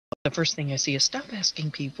The first thing I see is stop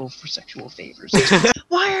asking people for sexual favors.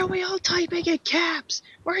 Why are we all typing in caps?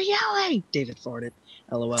 We're yelling! David farted.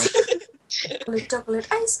 LOL. Chocolate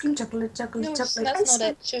ice cream, chocolate ice cream. That's not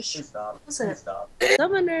it. Shush. Please stop. What's Please it? stop.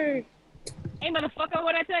 Summoner. Hey, motherfucker,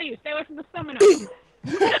 what'd I tell you? Stay away from the summoner.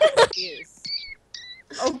 Yes.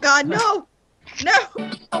 Oh God, no! No!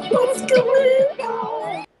 What's going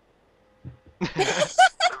on?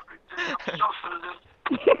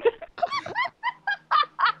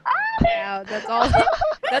 Wow, that's all.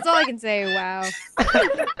 That's all I can say. Wow.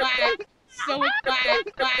 Quack. So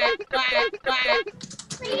quack, quack, quack, quack.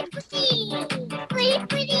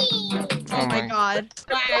 Oh my God.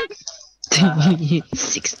 Quack.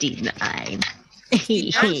 69.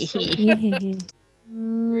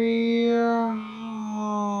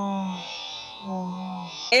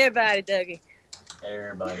 Everybody dug it.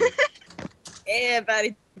 Everybody.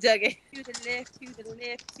 Everybody dug it. To the left, to the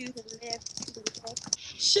left, to the left, to the left.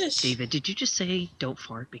 Shush. David, did you just say don't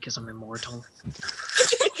fart because I'm immortal?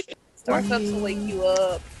 Starfucks will wake you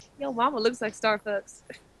up. Yo, mama looks like Starfucks.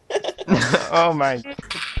 Oh my.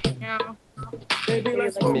 Yeah.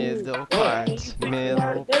 Middle part,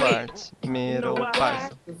 middle part, middle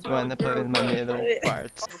part. Wanna put in my middle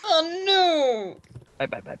part. Oh no. Bye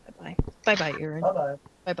bye bye bye bye. Bye bye, Erin. Bye bye.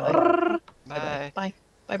 Bye bye. Bye. Bye.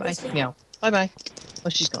 Bye bye. Meow. Bye bye. Oh,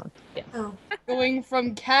 she's gone. Yeah. Oh. Going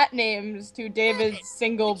from cat names to David's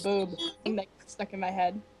single boob. That stuck in my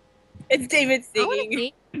head. It's David I wanna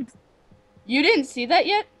singing. see. You didn't see that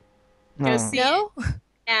yet? No. No.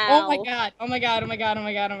 Oh my god. Oh my god. Oh my god. Oh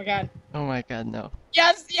my god. Oh my god. Oh my god, no.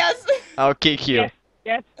 Yes. Yes. I'll kick you.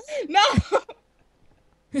 Yes. No.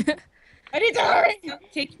 I need to hurry.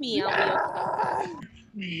 Kick me out.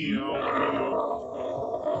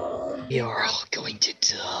 You're all going to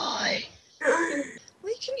die.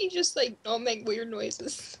 Why can you just like not make weird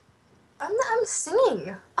noises? I'm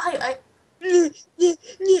singing. I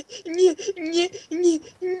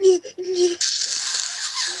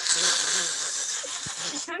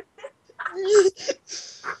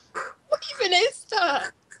What even is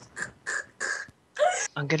that?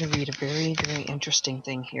 I'm gonna read a very, very interesting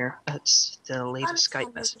thing here. It's the latest I'm Skype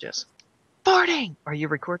sorry. messages. Farting! Are you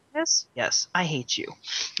recording this? Yes. I hate you.